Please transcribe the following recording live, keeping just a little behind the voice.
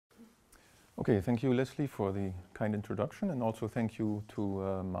Okay, thank you, Leslie, for the kind introduction, and also thank you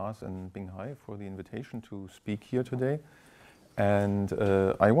to Mars and Binghai for the invitation to speak here today. And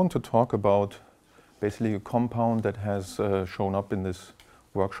I want to talk about basically a compound that has shown up in this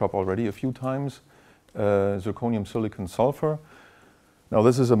workshop already a few times, zirconium silicon sulfur. Now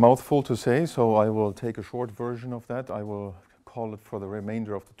this is a mouthful to say, so I will take a short version of that. I will call it, for the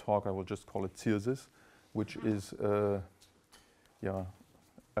remainder of the talk, I will just call it Zirsis, which is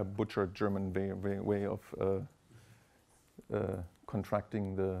a butchered German way of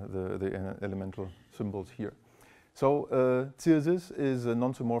contracting the elemental symbols here. So Zirsis is a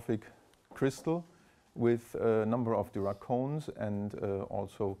non-symmorphic crystal with a number of Dirac cones, and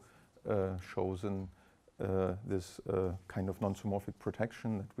also shows this kind of non-symmorphic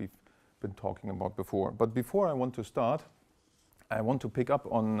protection that we've been talking about before. But before I want to start, I want to pick up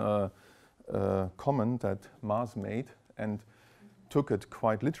on a comment that Mars made, and took it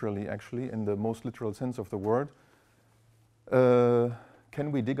quite literally, actually, in the most literal sense of the word.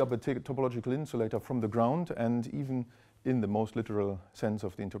 Can we dig up a topological insulator from the ground? And even in the most literal sense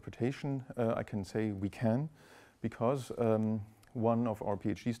of the interpretation, I can say we can, because one of our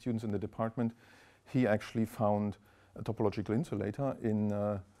PhD students in the department, he actually found a topological insulator in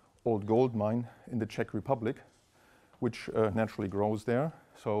old gold mine in the Czech Republic, which naturally grows there.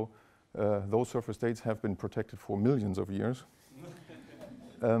 So those surface states have been protected for millions of years.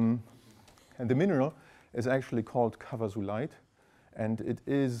 And the mineral is actually called cavasulite, and it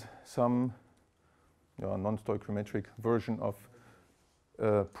is some non-stoichrometric version of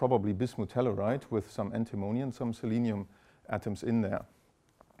probably bismuth telluride with some antimony and some selenium atoms in there.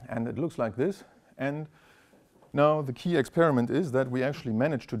 And it looks like this. And now the key experiment is that we actually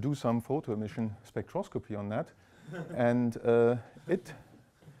managed to do some photoemission spectroscopy on that. And it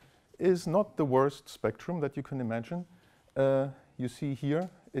is not the worst spectrum that you can imagine. You see here,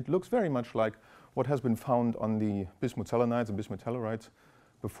 it looks very much like what has been found on the bismuth selenides and bismuth tellurides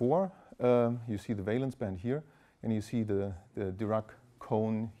before. You see the valence band here, and you see the Dirac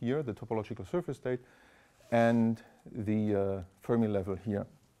cone here, the topological surface state, and the Fermi level here.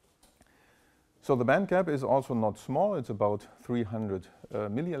 So the band gap is also not small. It's about 300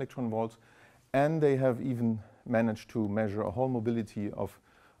 milli-electron volts, and they have even managed to measure a Hall mobility of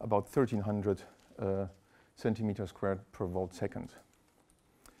about 1300 centimeters squared per volt second.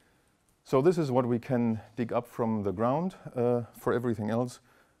 So this is what we can dig up from the ground. For everything else,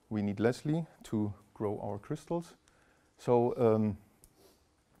 we need Leslie to grow our crystals. So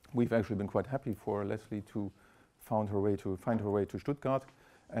we've actually been quite happy for Leslie to find her way to Stuttgart,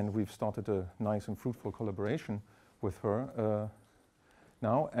 and we've started a nice and fruitful collaboration with her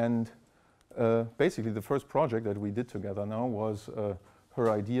now. And basically, the first project that we did together now was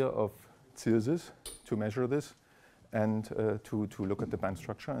her idea of Zirsis, to measure this and to look at the band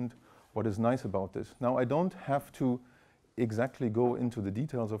structure and what is nice about this. Now, I don't have to exactly go into the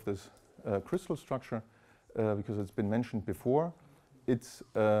details of this crystal structure because it's been mentioned before. It's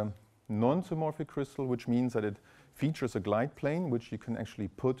a non-symmorphic crystal, which means that it features a glide plane, which you can actually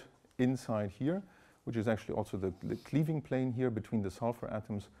put inside here, which is actually also the cleaving plane here between the sulfur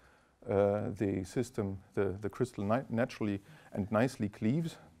atoms. The crystal naturally and nicely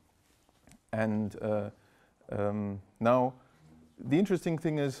cleaves. And now, the interesting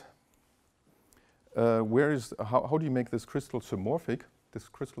thing is, how do you make this crystal symmorphic, this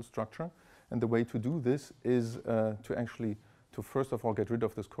crystal structure? And the way to do this is to first of all get rid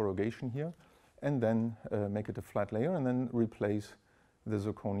of this corrugation here, and then make it a flat layer, and then replace the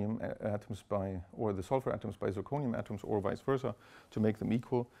zirconium atoms or the sulfur atoms by zirconium atoms, or vice versa, to make them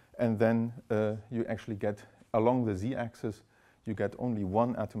equal. And then you actually get, along the z-axis, you get only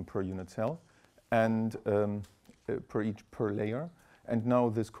one atom per unit cell, and per layer. And now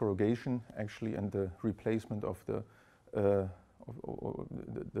this corrugation actually, and the replacement of the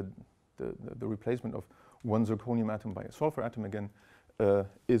replacement of one zirconium atom by a sulfur atom again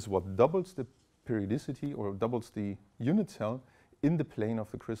is what doubles the periodicity, or doubles the unit cell in the plane of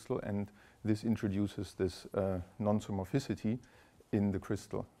the crystal, and this introduces this non-symmorphicity in the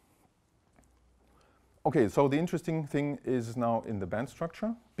crystal. Okay, so the interesting thing is now in the band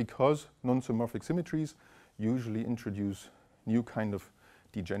structure, because non-symmorphic symmetries usually introduce new kind of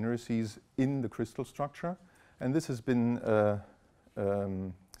degeneracies in the crystal structure. And this has been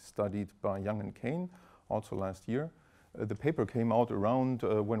studied by Young and Kane also last year. The paper came out around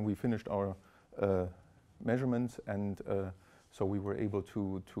when we finished our measurements, and so we were able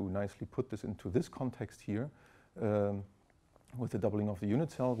to nicely put this into this context here with the doubling of the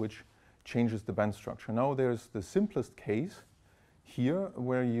unit cell, which changes the band structure. Now there's the simplest case here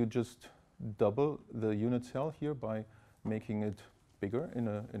where you just double the unit cell here by making it bigger in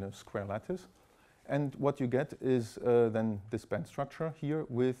a square lattice. And what you get is then this band structure here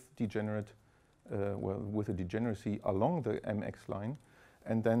with degenerate, with a degeneracy along the MX line.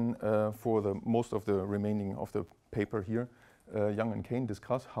 And then for the most of the remaining of the paper here, Young and Kane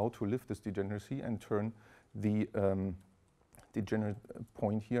discuss how to lift this degeneracy and turn the degenerate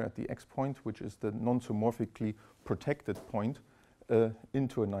point here at the X point, which is the non-symmorphically protected point,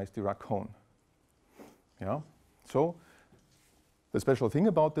 into a nice Dirac cone. Yeah. So the special thing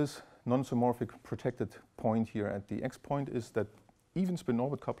about this non-symmorphic protected point here at the X point is that even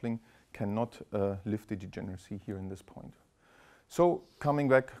spin-orbit coupling cannot lift the degeneracy here in this point. So coming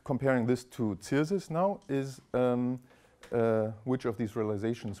back, comparing this to Zirsis now is which of these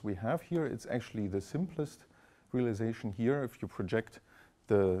realizations we have here. It's actually the simplest realization here. If you project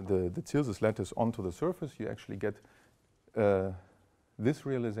the Zirsis lattice onto the surface, you actually get this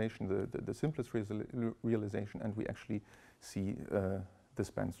realization, the simplest realization, and we actually see this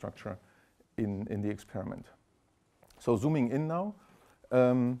band structure in the experiment. So zooming in now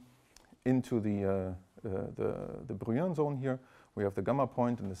into the Brillouin zone here, we have the gamma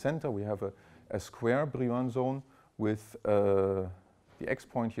point in the center. We have a square Brillouin zone with the X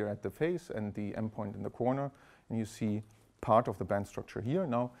point here at the face and the M point in the corner. And you see part of the band structure here.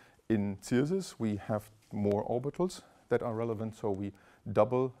 Now in Zirsis, we have more orbitals that are relevant. So we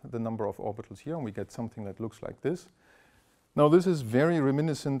double the number of orbitals here and we get something that looks like this. Now this is very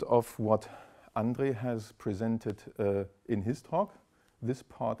reminiscent of what André has presented in his talk. This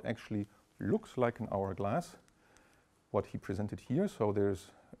part actually looks like an hourglass, what he presented here. So there's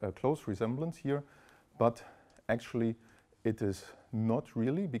a close resemblance here, but actually it is not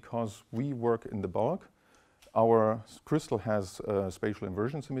really, because we work in the bulk. Our crystal has spatial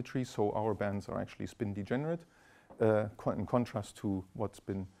inversion symmetry, so our bands are actually spin degenerate, in contrast to what's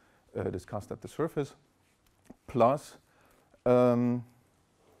been discussed at the surface. Plus,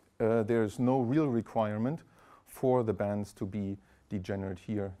 there's no real requirement for the bands to be degenerate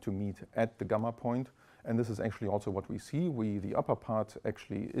here to meet at the gamma point. And this is actually also what we see. The upper part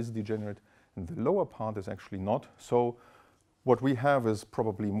actually is degenerate and the lower part is actually not. So what we have is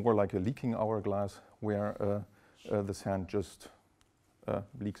probably more like a leaking hourglass where the sand just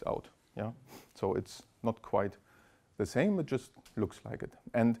leaks out. Yeah? So it's not quite the same, it just looks like it.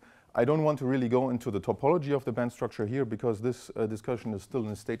 And I don't want to really go into the topology of the band structure here because this discussion is still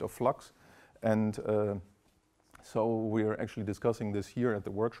in a state of flux. And so we're actually discussing this here at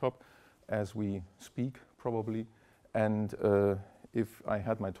the workshop as we speak, probably. And if I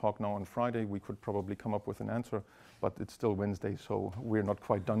had my talk now on Friday, we could probably come up with an answer, but it's still Wednesday, so we're not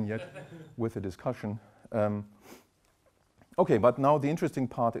quite done yet with the discussion. Okay, but now the interesting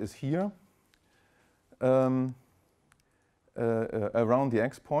part is here. Around the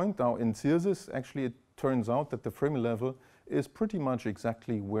X point. Now in Zirsis, actually it turns out that the Fermi level is pretty much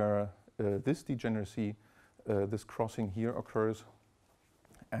exactly where this degeneracy, this crossing here occurs.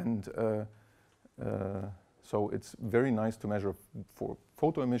 And so it's very nice to measure for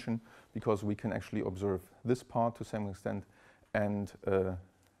photo emission because we can actually observe this part to some extent and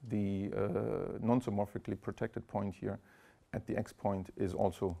the non-symmorphically protected point here at the X point is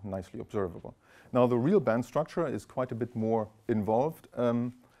also nicely observable. Now the real band structure is quite a bit more involved.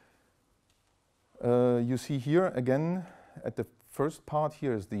 You see here again at the first part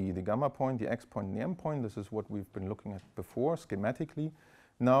here is the gamma point, the X point and the M point. This is what we've been looking at before schematically.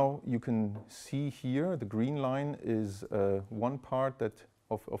 Now you can see here the green line is one part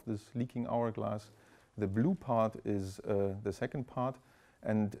of this leaking hourglass. The blue part is the second part,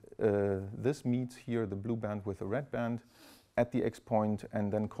 and this meets here the blue band with the red band at the X point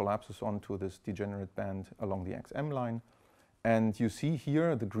and then collapses onto this degenerate band along the XM line. And you see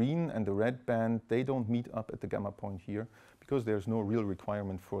here the green and the red band, they don't meet up at the gamma point here because there's no real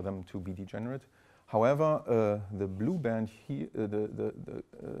requirement for them to be degenerate. However, the blue band here, the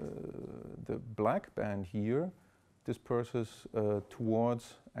black band here disperses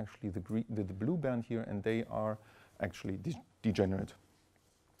towards actually the blue band here, and they are actually degenerate.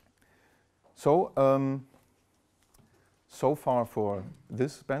 So, so far for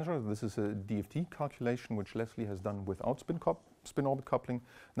this band structure, this is a DFT calculation which Leslie has done without spin-orbit coupling.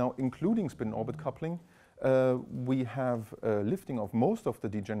 Now, including spin-orbit coupling, we have lifting of most of the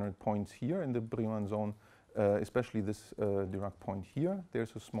degenerate points here in the Brillouin zone, especially this Dirac point here.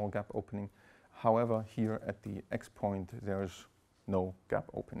 There's a small gap opening. However, here at the X point, there's no gap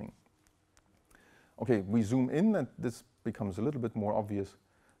opening. Okay, we zoom in and this becomes a little bit more obvious.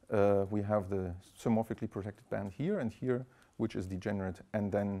 We have the symmorphically protected band here and here, which is degenerate,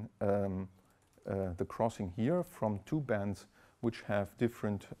 and then the crossing here from two bands which have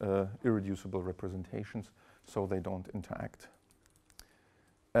different irreducible representations, so they don't interact.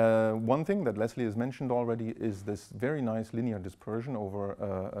 One thing that Leslie has mentioned already is this very nice linear dispersion over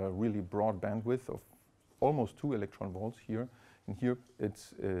a really broad bandwidth of almost 2 electron volts here. And here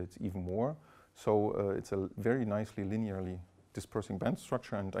it's even more. So it's a very nicely linearly dispersing band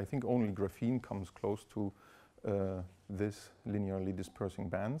structure, and I think only graphene comes close to this linearly dispersing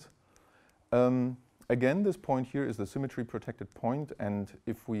bands. Again, this point here is the symmetry protected point, and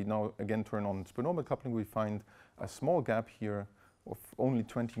if we now again turn on spin-orbit coupling, we find a small gap here of only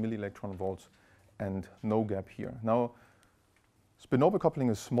 20 milli-electron volts and no gap here. Now, spin-orbit coupling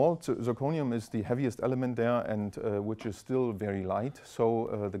is small. Zirconium is the heaviest element there, and which is still very light,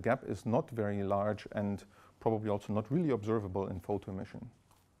 so the gap is not very large and probably also not really observable in photoemission.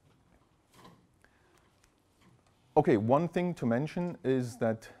 Okay, one thing to mention is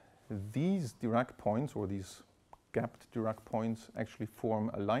that these Dirac points, or these gapped Dirac points, actually form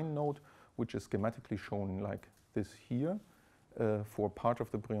a line node, which is schematically shown like this here. For part of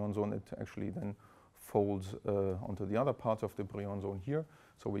the Brillouin zone, it actually then folds onto the other parts of the Brillouin zone here.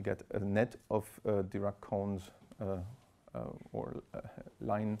 So we get a net of Dirac cones, or a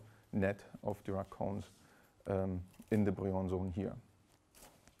line net of Dirac cones in the Brillouin zone here.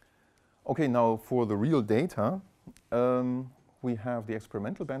 Okay, now for the real data, we have the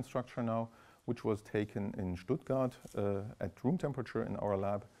experimental band structure now, which was taken in Stuttgart at room temperature in our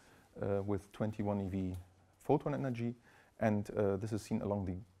lab with 21 eV photon energy. And this is seen along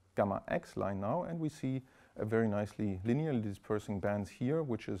the gamma X line now, and we see a very nicely linearly dispersing bands here,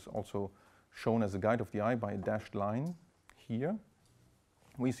 which is also shown as a guide of the eye by a dashed line here.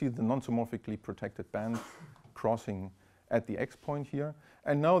 We see the non-symmorphically protected band crossing at the X point here.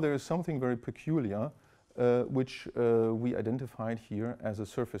 And now there is something very peculiar, which we identified here as a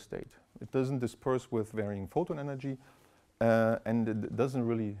surface state. It doesn't disperse with varying photon energy, and it doesn't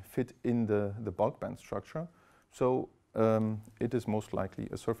really fit in the bulk band structure. So it is most likely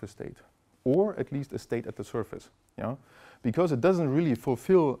a surface state, or at least a state at the surface. Yeah? Because it doesn't really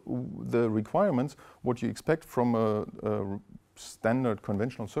fulfill the requirements, what you expect from a standard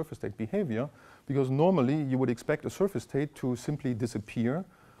conventional surface state behavior, because normally you would expect a surface state to simply disappear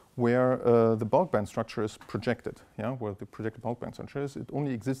where the bulk band structure is projected, yeah? Where the projected bulk band structure is. It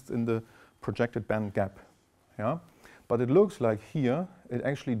only exists in the projected band gap. Yeah? But it looks like here it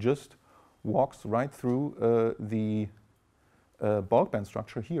actually just walks right through the bulk band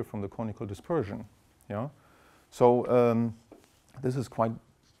structure here from the conical dispersion. Yeah? So this is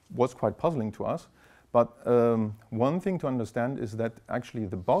was quite puzzling to us. But one thing to understand is that actually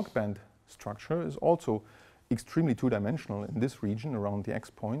the bulk band structure is also extremely two-dimensional in this region around the X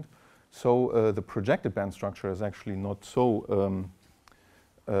point. So the projected band structure is actually not so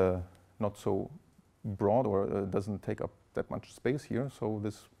broad, or doesn't take up that much space here. So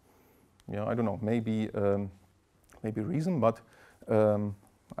this, yeah, I don't know, maybe reason, but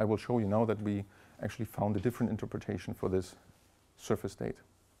I will show you now that we actually found a different interpretation for this surface state.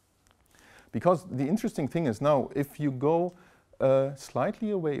 Because the interesting thing is now, if you go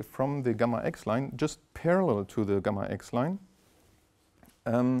slightly away from the gamma X line, just parallel to the gamma X line,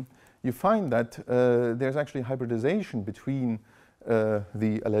 you find that there's actually hybridization between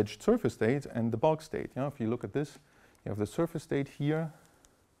the alleged surface state and the bulk state. Yeah? If you look at this, you have the surface state here,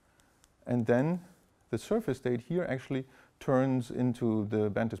 and then the surface state here actually turns into the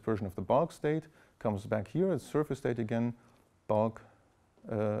band dispersion of the bulk state, comes back here, it's surface state again, bulk,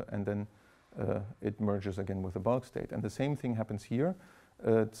 and then it merges again with the bulk state. And the same thing happens here.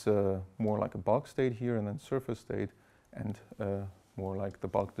 It's more like a bulk state here, and then surface state, and more like the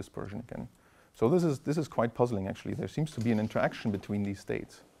bulk dispersion again. So this is quite puzzling, actually. There seems to be an interaction between these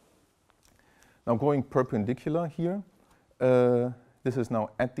states. Now going perpendicular here, this is now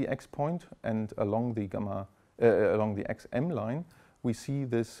at the X point, and along the along the XM line, we see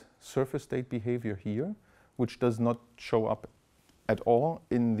this surface state behavior here, which does not show up at all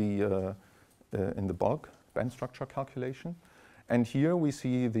in the bulk band structure calculation. And here we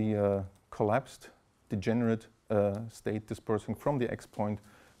see the collapsed degenerate state dispersing from the X point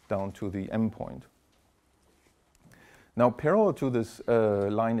down to the M point. Now parallel to this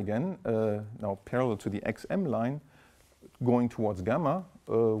line again, now parallel to the XM line, going towards gamma,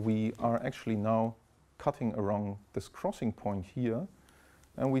 we are actually now cutting around this crossing point here,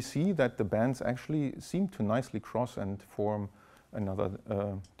 and we see that the bands actually seem to nicely cross and form another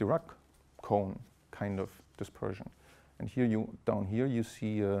Dirac cone kind of dispersion. And here down here you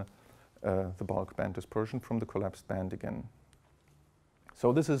see the bulk band dispersion from the collapsed band again.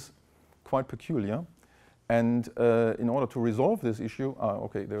 So this is quite peculiar, and in order to resolve this issue,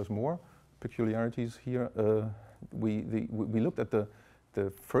 okay, there's more peculiarities here. We looked at the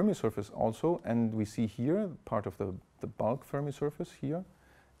Fermi surface also, and we see here part of the bulk Fermi surface here,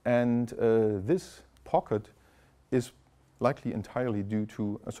 and this pocket is likely entirely due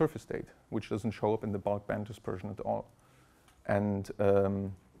to a surface state, which doesn't show up in the bulk band dispersion at all. And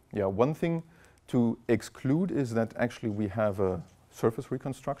yeah, one thing to exclude is that actually we have a surface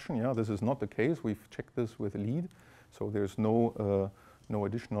reconstruction. Yeah, this is not the case. We've checked this with lead, so there's no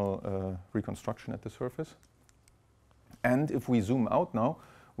additional reconstruction at the surface. And if we zoom out now,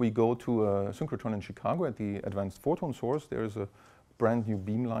 we go to a synchrotron in Chicago at the Advanced Photon Source. There's a brand new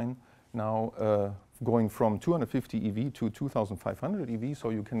beamline now going from 250 eV to 2500 eV,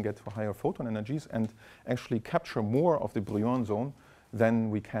 so you can get higher photon energies and actually capture more of the Brillouin zone than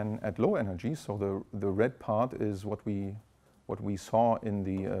we can at low energies. So the red part is what we saw in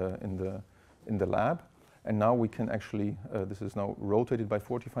the lab, and now we can actually this is now rotated by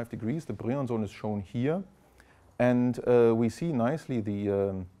 45 degrees. The Brillouin zone is shown here, and we see nicely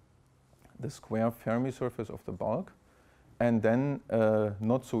the square Fermi surface of the bulk. And then,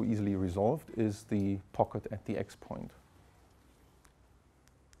 not so easily resolved, is the pocket at the X point.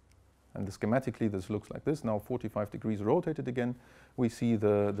 And schematically, this looks like this. Now 45 degrees rotated again. We see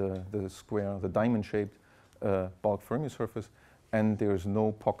the square, the diamond-shaped bulk Fermi surface, and there's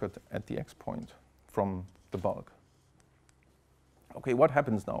no pocket at the X point from the bulk. Okay, what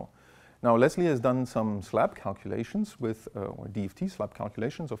happens now? Now, Leslie has done some slab calculations with, or DFT slab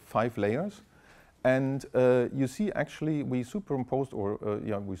calculations of 5 layers. And you see, actually, we superimposed,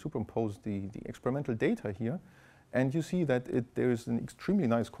 the experimental data here, and you see that there is an extremely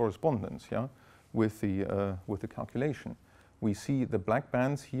nice correspondence, yeah, with the calculation. We see the black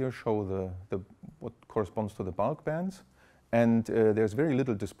bands here show what corresponds to the bulk bands, and there's very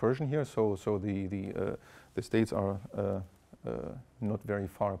little dispersion here, so the states are not very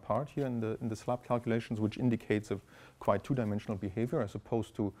far apart here in the slab calculations, which indicates a quite two-dimensional behavior as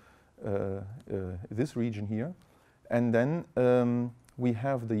opposed to this region here. And then we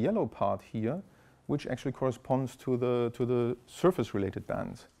have the yellow part here, which actually corresponds to the surface-related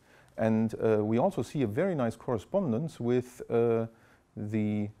bands. And we also see a very nice correspondence with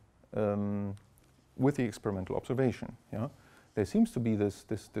the experimental observation. Yeah? There seems to be this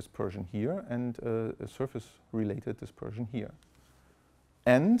dispersion here and a surface-related dispersion here.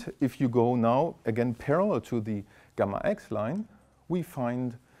 And if you go now, again, parallel to the gamma X line, we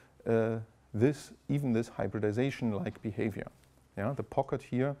find this hybridization-like behavior. Yeah, the pocket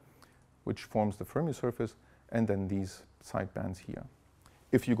here, which forms the Fermi surface, and then these side bands here.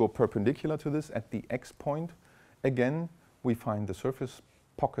 If you go perpendicular to this at the X point, again, we find the surface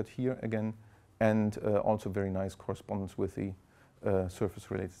pocket here again, and also very nice correspondence with the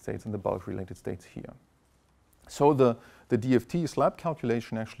surface-related states and the bulk-related states here. So the DFT slab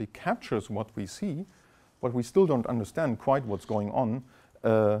calculation actually captures what we see, but we still don't understand quite what's going on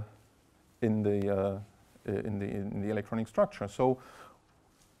in the electronic structure. So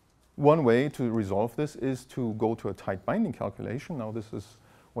one way to resolve this is to go to a tight binding calculation. Now this is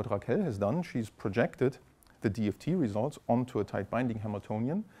what Raquel has done. She's projected the DFT results onto a tight binding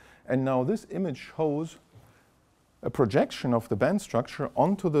Hamiltonian. And now this image shows a projection of the band structure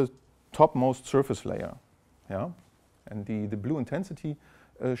onto the topmost surface layer. Yeah? And the blue intensity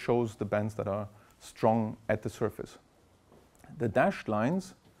shows the bands that are strong at the surface. The dashed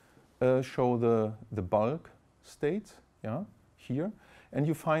lines show the bulk states, yeah, here. And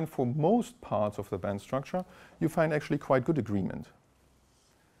you find for most parts of the band structure, you find actually quite good agreement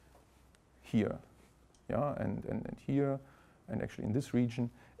here, yeah, and here, and actually in this region,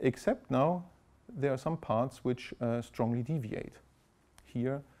 except now there are some parts which strongly deviate,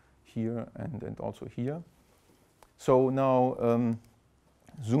 here, here, and also here. So now,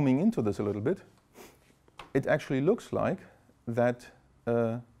 zooming into this a little bit, it actually looks like that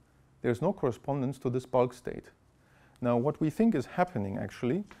there's no correspondence to this bulk state. Now, what we think is happening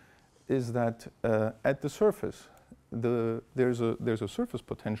actually is that at the surface, there's a surface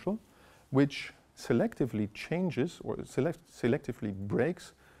potential which selectively changes or selectively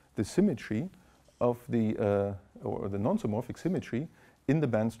breaks the symmetry of or the non-symmorphic symmetry in the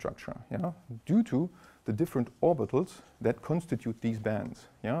band structure, yeah, due to the different orbitals that constitute these bands.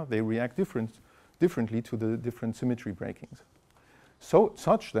 Yeah, they react differently to the different symmetry breakings. So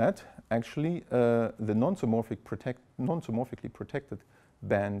such that actually the non-symmorphically protected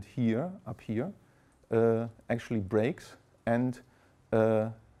band here, up here, actually breaks and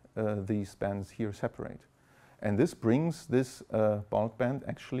these bands here separate. And this brings this bulk band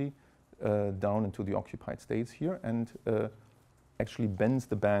actually down into the occupied states here and actually bends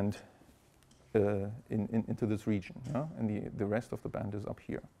the band into this region, yeah? And the rest of the band is up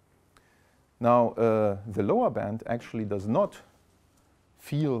here. Now, the lower band actually does not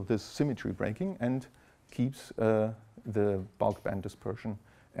feel this symmetry breaking and keeps the bulk band dispersion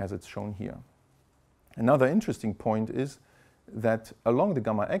as it's shown here. Another interesting point is that along the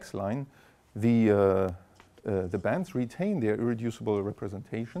gamma X line, the bands retain their irreducible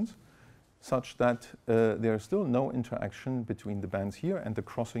representations, such that there is still no interaction between the bands here, and the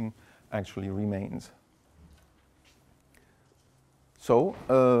crossing actually remains. So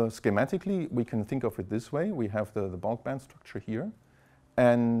schematically, we can think of it this way. We have the bulk band structure here,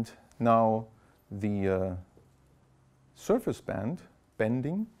 and now the surface band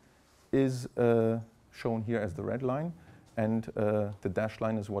bending is shown here as the red line, and the dashed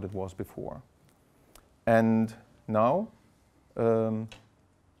line is what it was before. And now,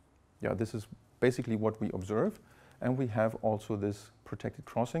 this is basically what we observe, and we have also this protected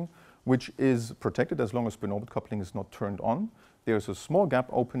crossing, which is protected as long as spin-orbit coupling is not turned on. There's a small gap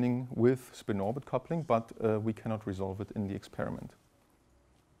opening with spin-orbit coupling, but we cannot resolve it in the experiment.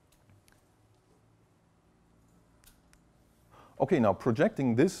 Okay, now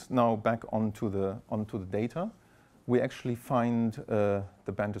projecting this now back onto the data, we actually find the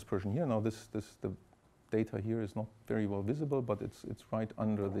band dispersion here. Now the data here is not very well visible, but it's right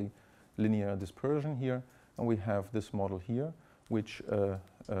under the linear dispersion here, and we have this model here, which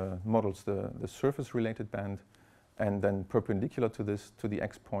models the surface-related band, and then perpendicular to this, to the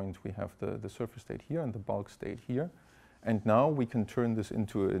X point, we have the surface state here and the bulk state here. And now we can turn this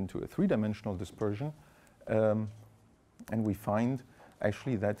into a three-dimensional dispersion, and we find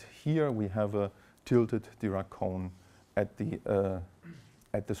actually that here we have a tilted Dirac cone at the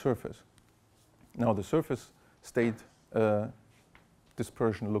surface. Now the surface state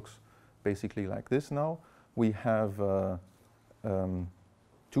dispersion looks basically like this now. We have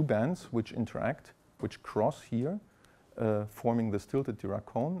two bands which interact, which cross here, forming this tilted Dirac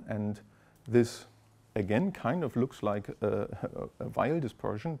cone, and this again kind of looks like a Weyl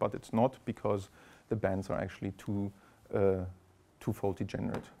dispersion, but it's not, because the bands are actually twofold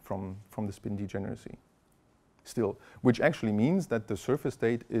degenerate from the spin degeneracy still, which actually means that the surface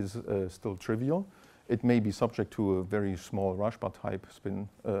state is still trivial. It may be subject to a very small Rashba type spin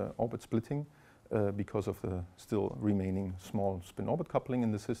orbit splitting because of the still remaining small spin orbit coupling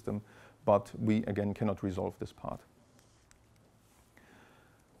in the system, but we again cannot resolve this part.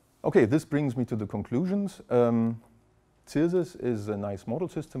 Okay, this brings me to the conclusions. CIRSIS is a nice model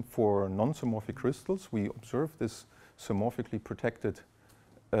system for non-symmorphic crystals. We observe this symmorphically protected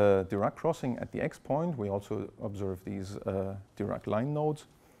Dirac crossing at the X point. We also observe these Dirac line nodes.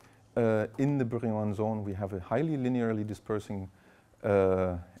 In the Brillouin zone, we have a highly linearly dispersing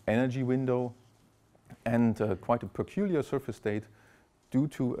energy window and quite a peculiar surface state due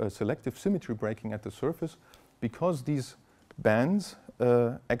to a selective symmetry breaking at the surface, because these bands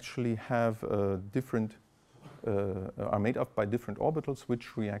actually have different, are made up by different orbitals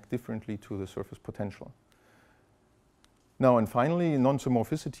which react differently to the surface potential. Now, and finally,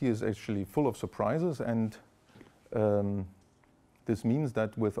 non-symmorphicity is actually full of surprises, and this means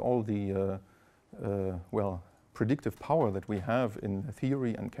that with all the predictive power that we have in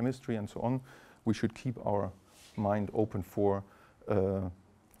theory and chemistry and so on, we should keep our mind open for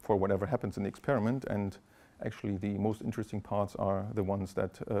whatever happens in the experiment, and actually the most interesting parts are the ones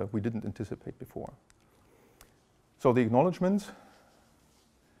that we didn't anticipate before. So the acknowledgements.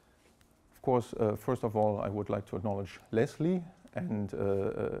 Of course, first of all, I would like to acknowledge Leslie, and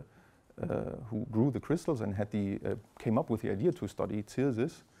who grew the crystals and had came up with the idea to study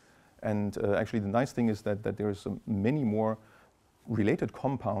CIRSIS. And actually, the nice thing is that there's many more related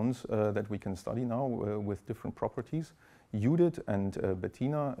compounds that we can study now with different properties. Judith and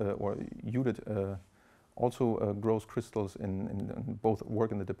Bettina, or Judith also grows crystals in both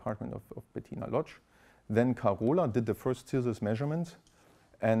work in the department of Bettina Lodge. Then Carola did the first CIRSIS measurements,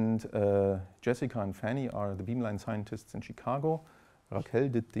 and Jessica and Fanny are the beamline scientists in Chicago. Raquel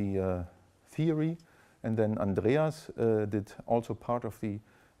did the theory, and then Andreas did also part of the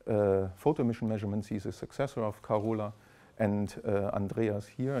photo emission measurements. He's a successor of Carola, and Andreas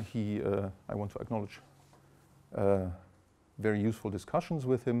here, I want to acknowledge very useful discussions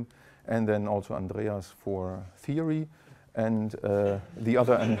with him, and then also Andreas for theory, and the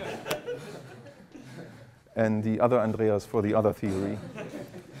other and the other Andreas for the other theory.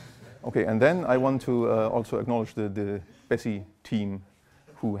 Okay, and then I want to also acknowledge the Bessie team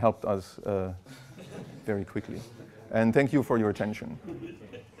who helped us very quickly. And thank you for your attention.